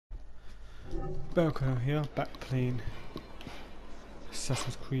Belko here, back playing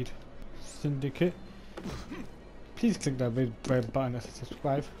Assassin's Creed Syndicate. Please click that red button to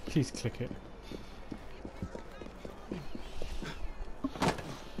subscribe. Please click it.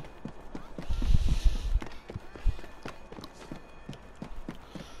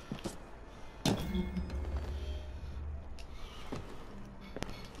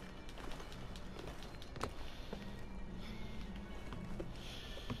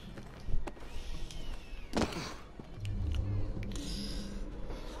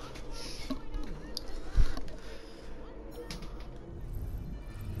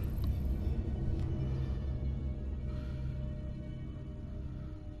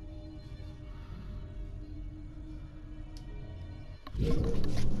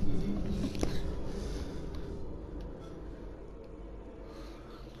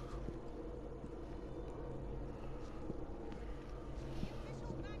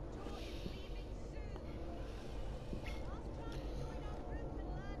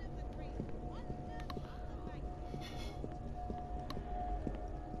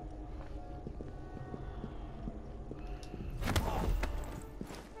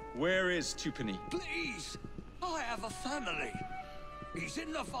 Where is Tupani? Please! I have a family. He's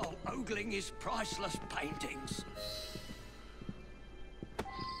in the vault ogling his priceless paintings.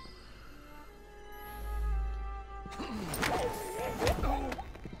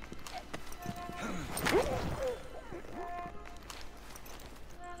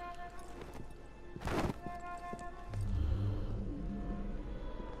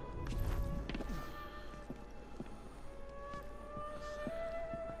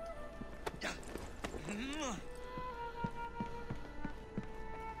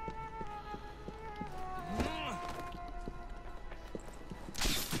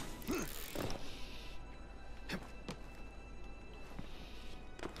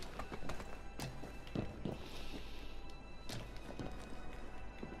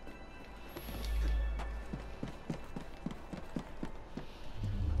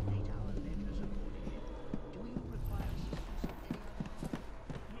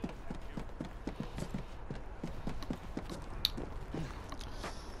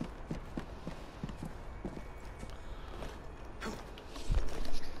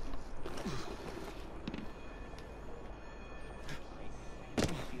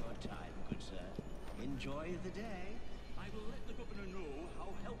 Enjoy the day. I will let the governor know how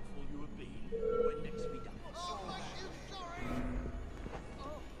helpful you have been when next we dance. Oh, thank you, sorry!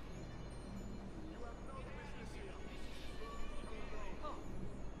 Oh. You have no business here.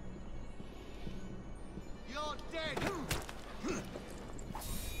 You're dead!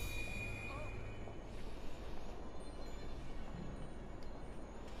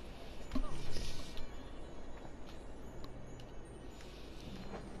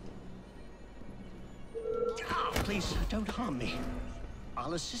 Please, don't harm me.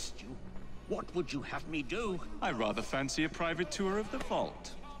 I'll assist you. What would you have me do? I rather fancy a private tour of the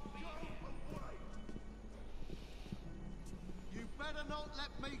vault. You better not let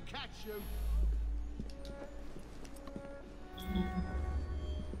me catch you.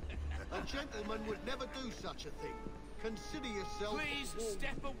 A gentleman would never do such a thing. Consider yourself... Please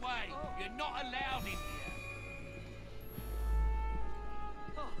step away. You're not allowed in here.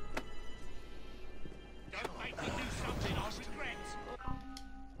 Don't make me do something I regret.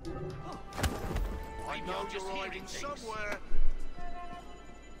 I Maybe know I'm just you're hearing hiding things. somewhere.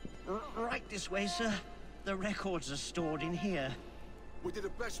 Right this way, sir. The records are stored in here. We did the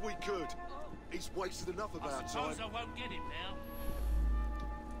best we could. He's wasted enough of I our suppose time. I won't get him now.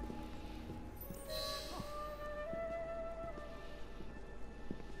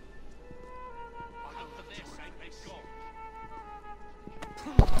 I hope for their sake they've gone.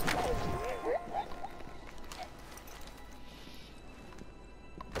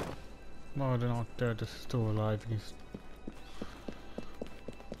 No, they're not dead, they're still alive. He's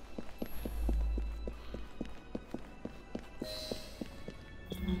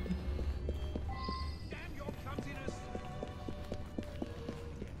Damn your clumsiness!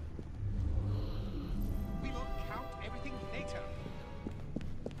 We will count everything later.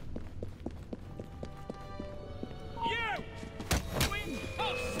 You! Win!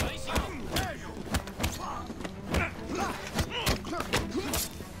 Oh, Stacy!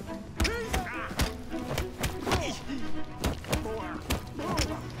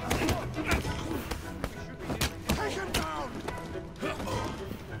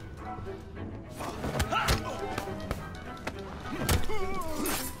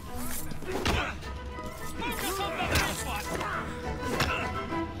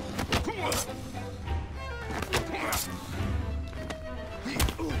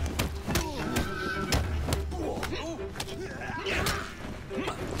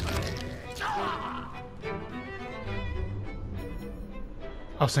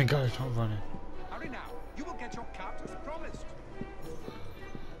 thank God it's not running. Hurry now. You will get your cut as promised.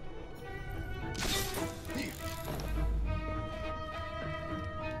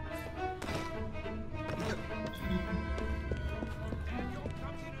 And your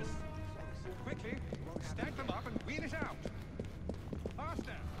clumsiness. Quickly, stack them up and wheel it out.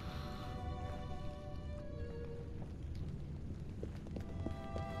 Faster.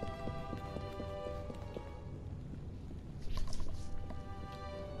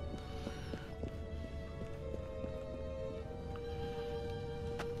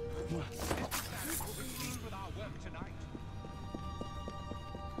 We'll be pleased with our work tonight.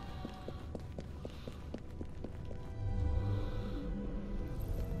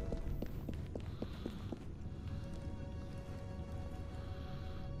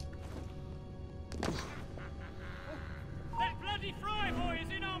 That bloody fry boy is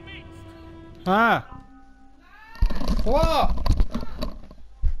in our midst! Ah! What?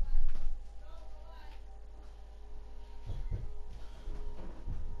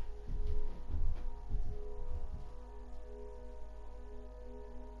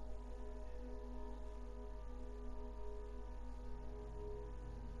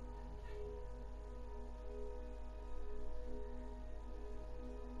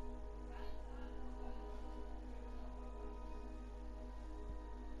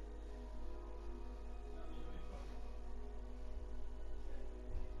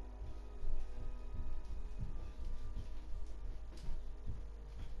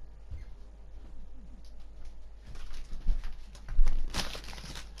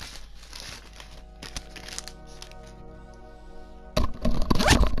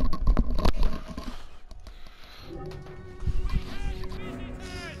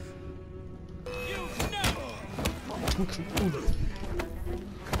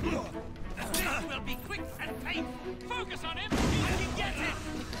 This will be quick and painful. Focus on him. You can get it.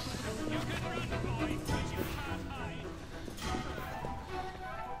 You can run, boy, but you can't hide.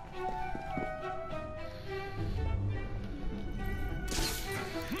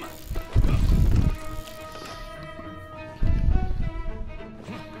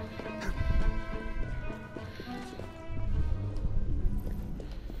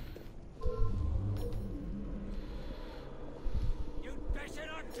 You'd better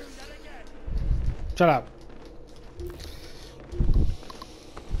not do that again. Shut up.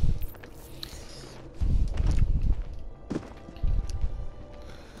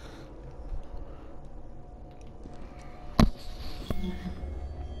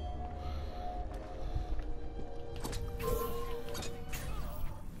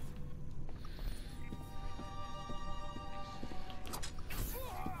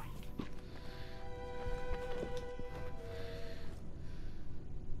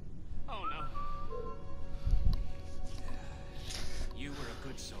 Oh no. You were a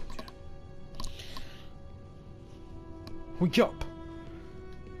good soldier. Wake up.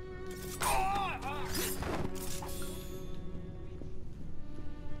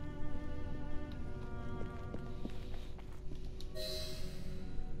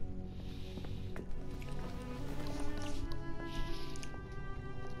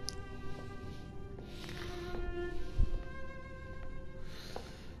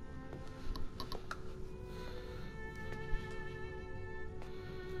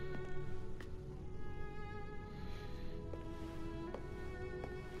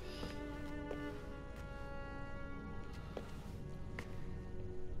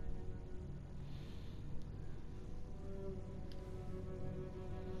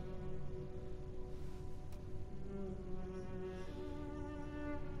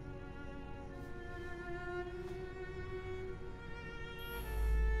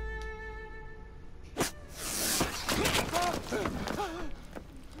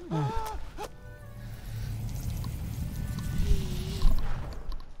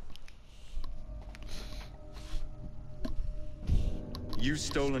 You've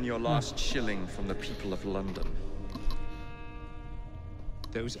stolen your last shilling from the people of London.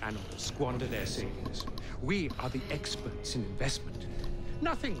 Those animals squander their savings. We are the experts in investment.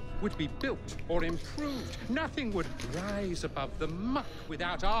 Nothing would be built or improved. Nothing would rise above the muck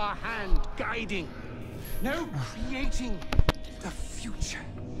without our hand guiding. No creating the future.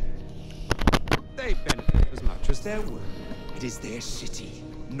 They benefit as much as their work. It is their city,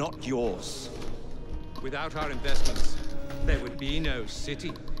 not yours. Without our investments, there would be no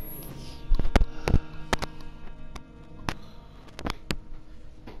city.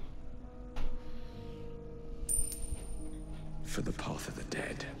 For the path of the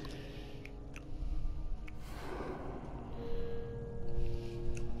dead.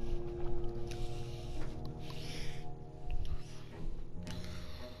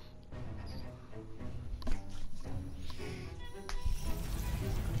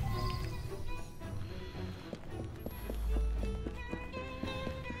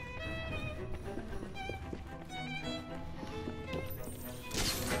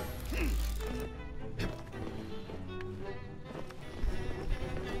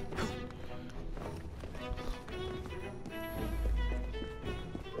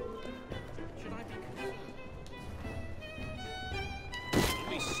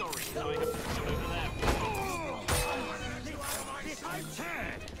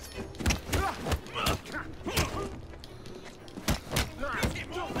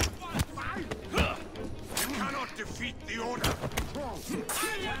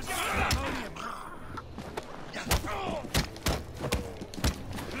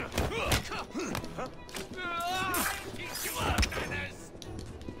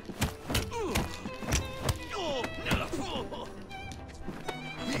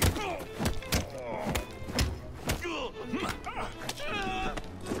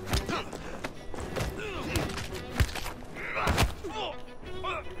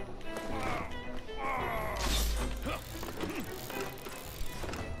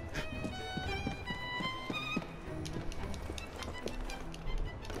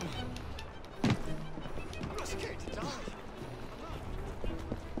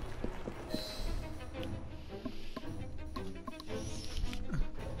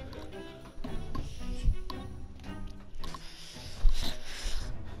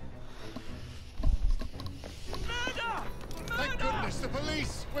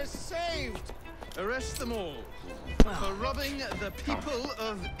 peace. We're saved. Arrest them all for robbing the people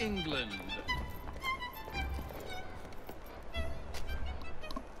of England.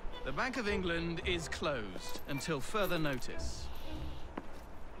 The Bank of England is closed until further notice.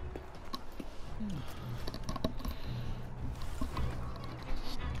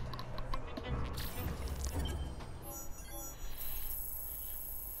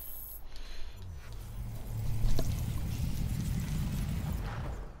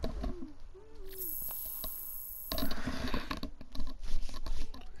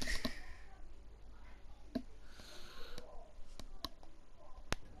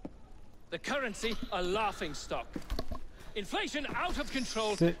 The currency, a laughingstock. Inflation out of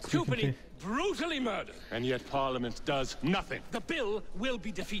control. Sit, Twopenny okay. brutally murdered. And yet Parliament does nothing. The bill will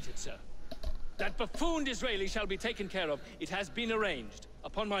be defeated, sir. That buffoon Disraeli shall be taken care of. It has been arranged,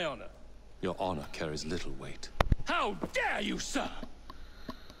 upon my honor. Your honor carries little weight. How dare you, sir!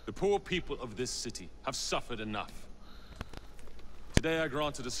 The poor people of this city have suffered enough. Today I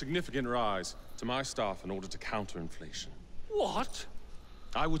granted a significant rise to my staff in order to counter inflation. What?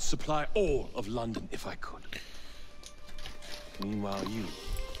 I would supply all of London if I could. Meanwhile, you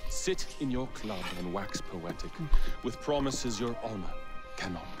sit in your club and wax poetic with promises your honor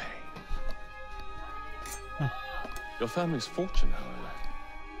cannot pay. Your family's fortune, however.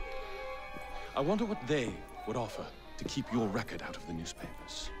 I wonder what they would offer to keep your record out of the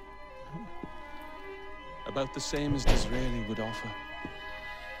newspapers. About the same as Disraeli would offer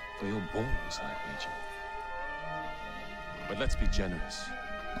for your balls, I wager. But let's be generous.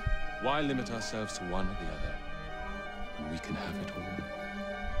 Why limit ourselves to one or the other, when we can have it all?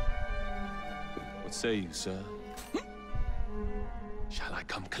 What say you, sir? Shall I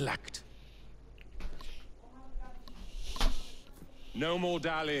come collect? No more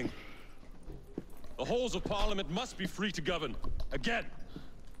dallying. The halls of Parliament must be free to govern. Again.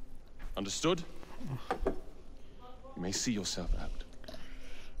 Understood? You may see yourself out.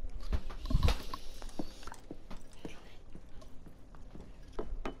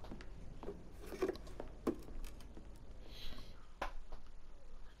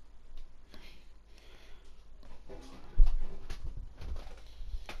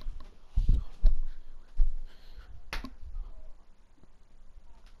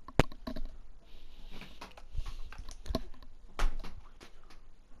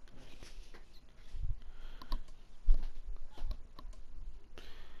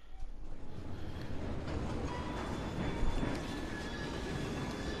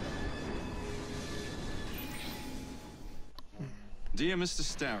 Dear Mr.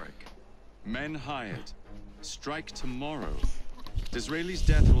 Starrick, men hired. Strike tomorrow. Disraeli's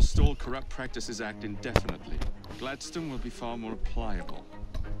death will stall Corrupt Practices Act indefinitely. Gladstone will be far more pliable.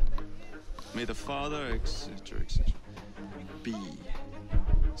 May the father, etc., etc. B.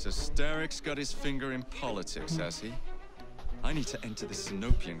 So Starrick's got his finger in politics, has he? I need to enter the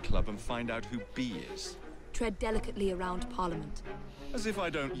Sinopian Club and find out who B is. Tread delicately around Parliament. As if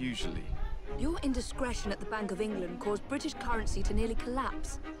I don't usually. Your indiscretion at the Bank of England caused British currency to nearly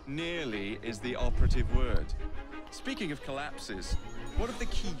collapse. Nearly is the operative word. Speaking of collapses, what of the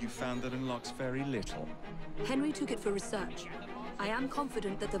key you found that unlocks very little? Henry took it for research. I am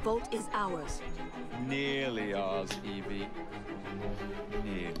confident that the vault is ours. Nearly ours, Evie.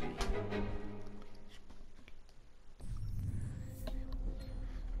 Nearly.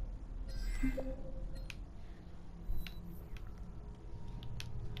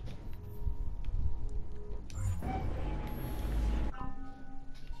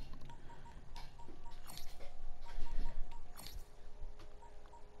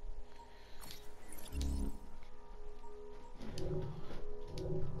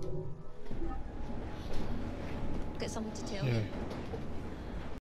 Got something to tell Yeah. you.